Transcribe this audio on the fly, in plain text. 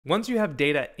Once you have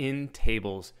data in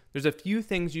tables, there's a few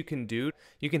things you can do.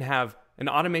 You can have an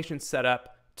automation set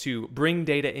up to bring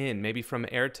data in, maybe from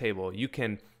Airtable. You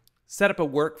can set up a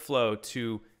workflow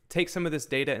to take some of this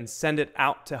data and send it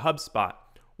out to HubSpot.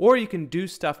 Or you can do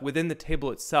stuff within the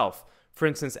table itself. For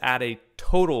instance, add a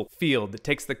total field that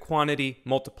takes the quantity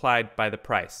multiplied by the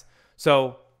price.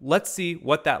 So let's see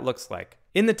what that looks like.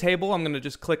 In the table, I'm going to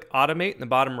just click Automate in the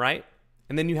bottom right,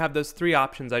 and then you have those three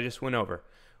options I just went over.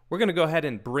 We're going to go ahead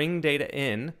and bring data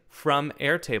in from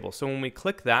Airtable. So when we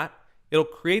click that, it'll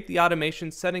create the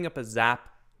automation setting up a Zap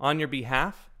on your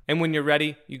behalf. And when you're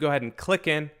ready, you go ahead and click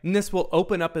in, and this will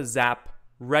open up a Zap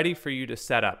ready for you to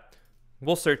set up.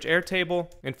 We'll search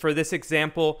Airtable, and for this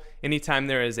example, anytime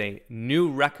there is a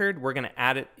new record, we're going to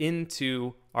add it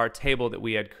into our table that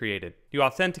we had created. You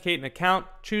authenticate an account,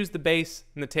 choose the base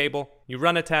in the table, you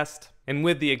run a test, and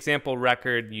with the example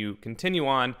record, you continue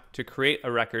on to create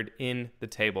a record in the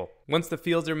table. Once the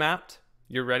fields are mapped,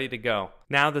 you're ready to go.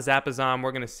 Now the Zap is on,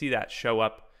 we're going to see that show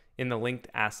up in the linked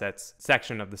assets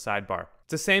section of the sidebar.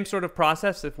 It's the same sort of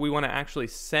process if we want to actually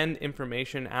send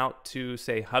information out to,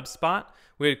 say, HubSpot.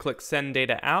 We would click Send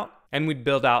Data Out, and we'd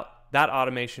build out that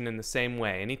automation in the same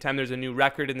way. Anytime there's a new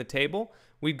record in the table,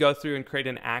 we'd go through and create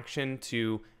an action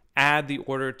to add the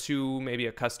order to maybe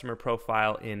a customer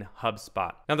profile in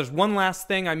HubSpot. Now there's one last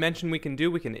thing I mentioned we can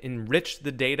do. We can enrich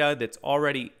the data that's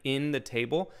already in the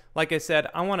table. Like I said,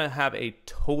 I want to have a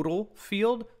total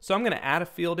field. So I'm going to add a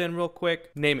field in real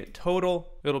quick, name it total.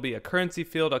 It'll be a currency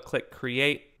field. I'll click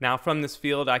create. Now from this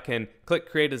field, I can click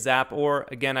create a Zap, or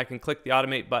again, I can click the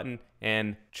automate button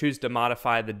and choose to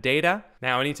modify the data.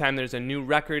 Now, anytime there's a new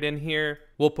record in here,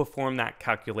 we'll perform that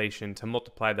calculation to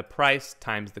multiply the price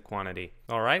times the quantity.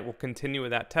 All right, we'll continue with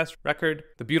that test record.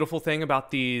 The beautiful thing about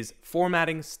these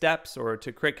formatting steps or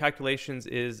to create calculations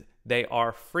is they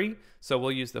are free. So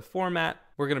we'll use the format.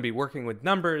 We're gonna be working with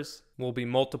numbers. We'll be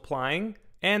multiplying,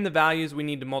 and the values we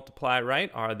need to multiply,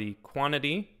 right, are the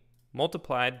quantity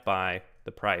multiplied by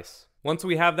the price. Once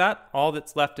we have that, all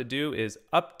that's left to do is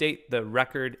update the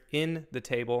record in the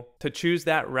table. To choose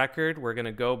that record, we're going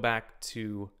to go back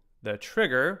to the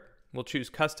trigger. We'll choose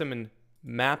custom and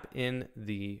map in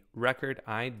the record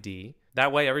ID.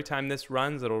 That way, every time this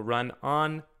runs, it'll run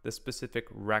on the specific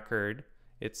record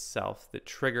itself that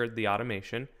triggered the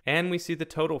automation. And we see the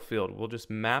total field. We'll just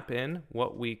map in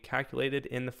what we calculated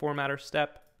in the formatter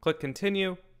step. Click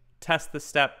continue. Test the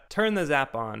step, turn the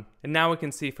Zap on, and now we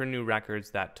can see for new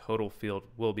records that total field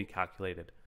will be calculated.